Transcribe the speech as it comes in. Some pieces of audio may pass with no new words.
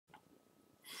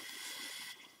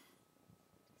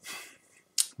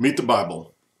Meet the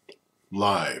Bible,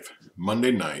 live,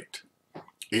 Monday night,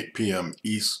 8 p.m.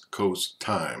 East Coast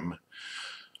time,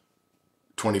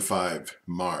 25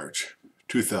 March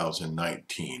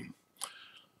 2019.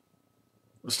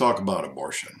 Let's talk about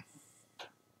abortion.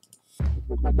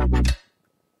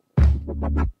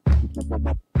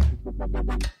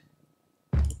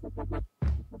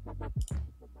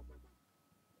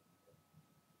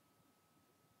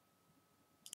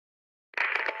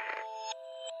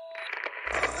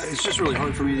 It's just really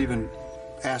hard for me to even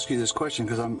ask you this question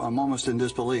because I'm almost in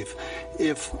disbelief.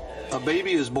 If a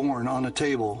baby is born on a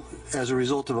table as a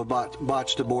result of a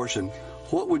botched abortion,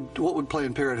 what would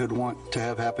Planned Parenthood want to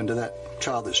have happen to that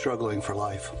child that's struggling for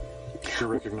life? You're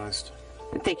recognized.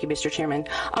 Thank you, Mr. Chairman.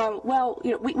 Well,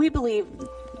 we believe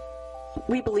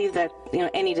that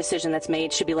any decision that's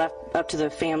made should be left up to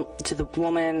the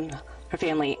woman, her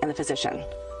family, and the physician.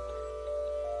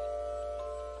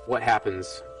 What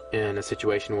happens in a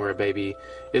situation where a baby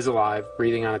is alive,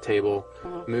 breathing on a table,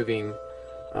 moving?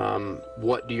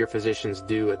 What do your physicians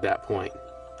do at that point?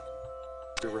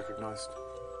 You're recognized.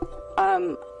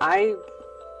 I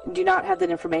do not have that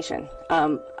information.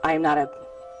 I am not a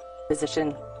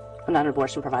physician. I'm not an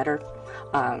abortion provider.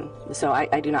 So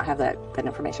I do not have that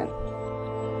information.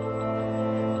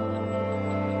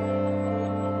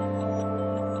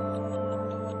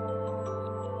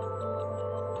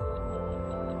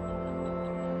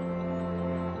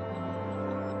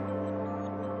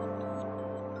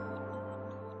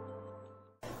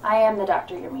 I am the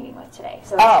doctor you're meeting with today.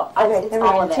 So okay. it's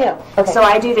all of it. Okay. So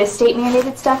I do the state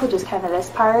mandated stuff, which is kind of this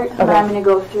part. Okay. But I'm going to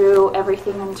go through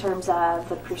everything in terms of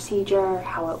the procedure,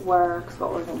 how it works,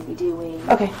 what we're going to be doing,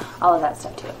 all of that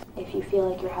stuff too. If you feel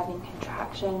like you're having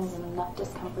contractions and enough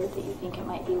discomfort that you think it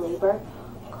might be labor,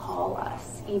 call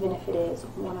us. Even if it is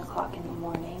 1 o'clock in the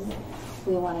morning,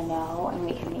 we want to know, and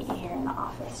we can meet you here in the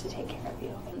office to take care of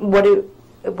you. Would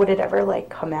it ever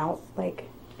come out?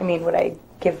 Would I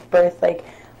give birth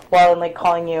while I'm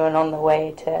calling you and on the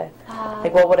way to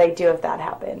what would I do if that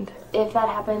happened? If that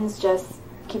happens, just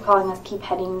keep calling us, keep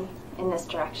heading in this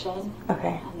direction.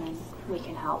 Okay. And then we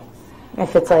can help.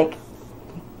 If it's well,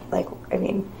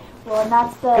 and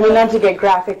that's the not to get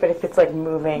graphic, but if it's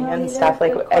moving and stuff,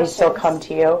 I still come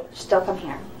to you? Still come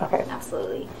here. Okay.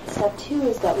 Absolutely. Step 2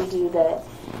 is that we do the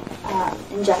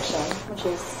injection, which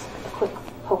is a quick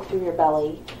poke through your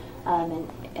belly,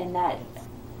 and that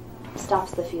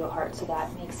stops the fetal heart, so that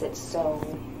makes it so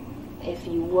if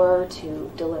you were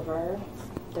to deliver,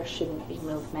 there shouldn't be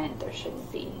movement, there shouldn't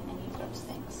be any of those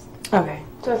things. Okay.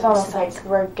 So it's almost like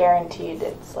we're guaranteed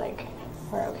it's we're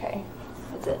okay.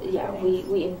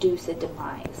 We induce a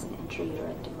demise, an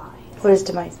intrauterine demise. What does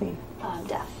demise mean?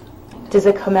 Death. Does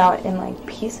it come out in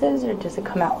pieces or does it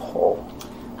come out whole?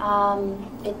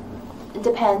 It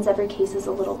depends. Every case is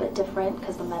a little bit different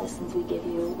because the medicines we give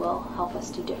you will help us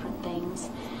do different things.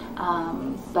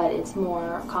 But it's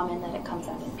more common that it comes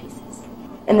out in pieces.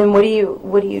 And then what do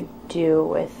you do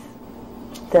with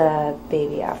the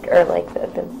baby after, or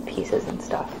the pieces and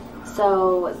stuff?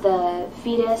 So the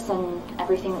fetus and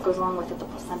everything that goes along with it, the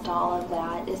placenta, all of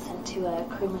that is sent to a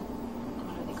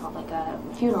a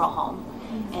funeral home,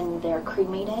 and they're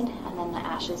cremated, and then the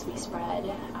ashes we spread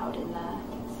out in the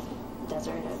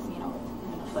desert, in the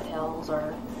foothills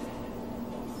or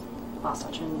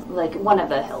Wasatch, one of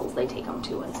the hills they take them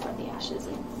to and spread the ashes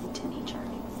into nature.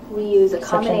 We use a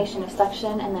combination of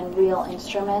suction and then real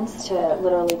instruments to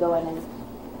literally go in and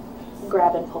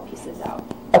grab and pull pieces out.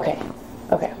 Okay.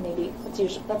 Maybe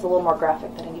that's a little more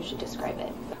graphic than I usually describe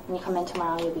it. When you come in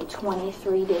tomorrow, you'll be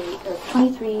 23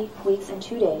 weeks and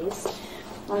 2 days.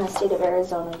 And the state of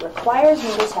Arizona requires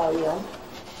me to tell you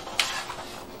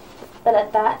that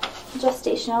at that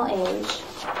gestational age,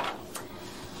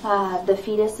 the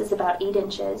fetus is about 8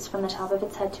 inches from the top of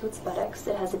its head to its buttocks.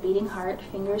 It has a beating heart,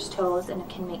 fingers, toes, and it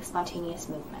can make spontaneous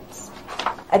movements.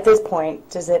 At this point,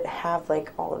 does it have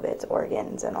all of its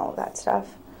organs and all of that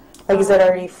stuff? Is it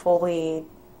already fully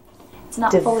It's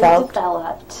not developed? fully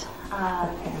developed.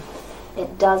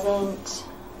 It doesn't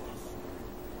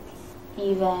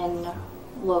even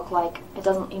look like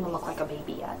a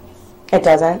baby yet. It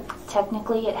doesn't?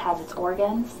 Technically, it has its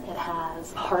organs. It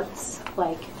has parts,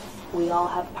 we all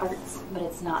have parts, but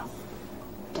it's not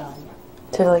done.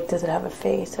 So, does it have a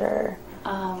face or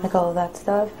all of that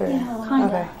stuff? Or? Yeah, kind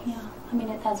of. Yeah.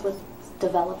 That's what's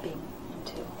developing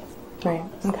into. Right.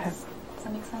 Okay. Does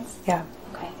that make sense? Yeah.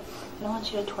 Okay. I don't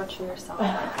want you to torture yourself.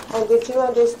 And did you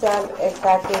understand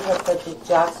exactly what the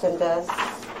digoxin does?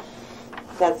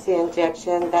 That's the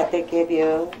injection that they give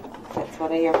you. That's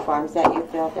one of your forms that you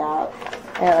filled out.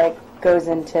 And it goes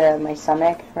into my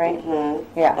stomach, right? Mm-hmm.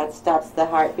 Yeah. That stops the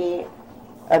heartbeat.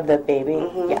 Of the baby?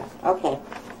 Yeah. Okay.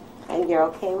 And you're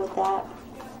okay with that?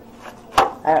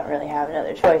 I don't really have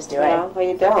another choice, do I? No, well,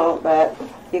 you don't, but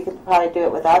you could probably do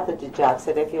it without the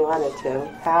digoxin if you wanted to.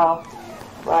 How?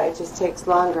 Well, it just takes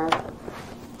longer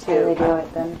to... How do they do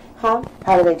it then? Huh?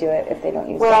 How do they do it if they don't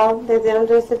use Well, they don't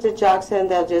use the digoxin,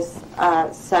 they'll just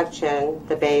suction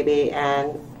the baby,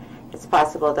 and it's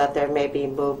possible that there may be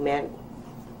movement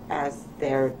as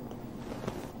they're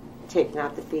taking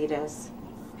out the fetus.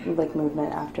 like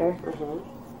movement after?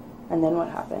 And then what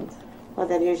happens? Well,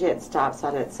 then usually it stops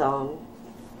on its own.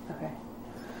 Okay.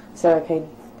 So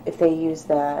if they use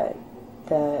the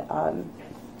Digoxin?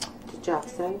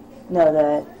 no,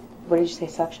 the, what did you say,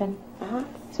 suction? Uh-huh.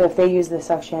 So if they use the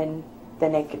suction,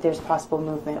 then there's possible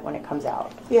movement when it comes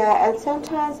out. Yeah, and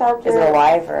sometimes after... Is it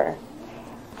alive or?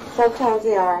 Sometimes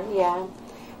they are, yeah.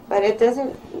 But it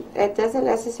doesn't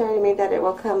necessarily mean that it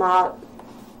will come out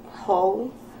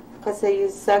whole, because they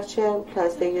use suction,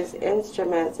 plus they use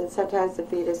instruments, and sometimes the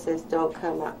fetuses don't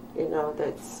come out,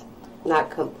 that's not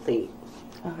complete.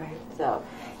 Okay. So,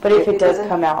 but if it does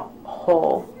come out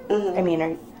whole, Mm-hmm. I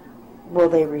mean, will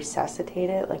they resuscitate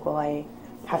it? Like, will I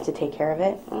have to take care of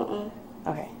it?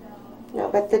 Okay. No,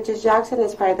 but the digoxin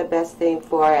is probably the best thing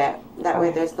for it. That way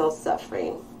Okay. there's no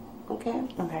suffering. Okay?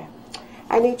 Okay.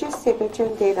 I need your signature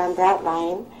and date on that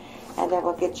line, and then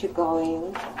we'll get you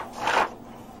going.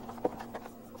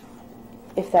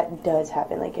 If that does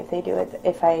happen, like if they do it,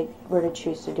 if I were to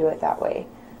choose to do it that way,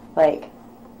 like,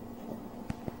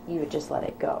 you would just let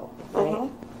it go, right?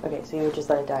 Okay, so you would just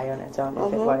let it die on its own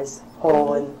if it was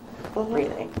whole and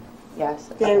breathing. Yes?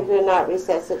 They Okay. do not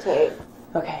resuscitate.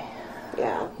 Okay.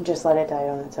 Yeah. Just let it die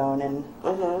on its own and...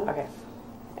 Okay.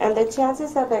 And the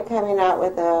chances of it coming out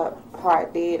with a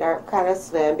heartbeat are kind of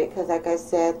slim because, like I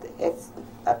said, it's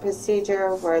a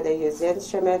procedure where they use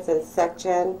instruments and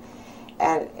suction,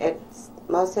 and it's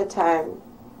most of the time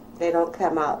they don't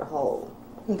come out whole.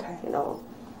 Okay.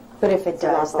 But if it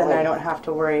does, then I don't have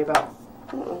to worry about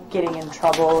getting in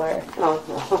trouble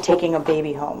or taking a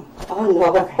baby home. Oh,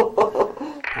 no.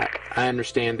 I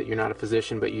understand that you're not a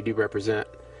physician, but you do represent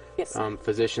Yes.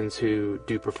 physicians who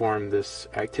do perform this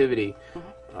activity.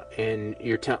 And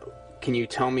can you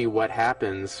tell me what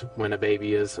happens when a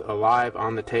baby is alive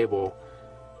on the table?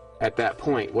 At that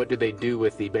point, what do they do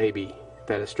with the baby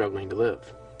that is struggling to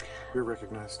live? You're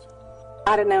recognized.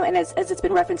 I don't know, and as it's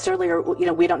been referenced earlier,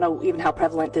 we don't know even how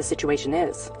prevalent this situation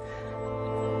is.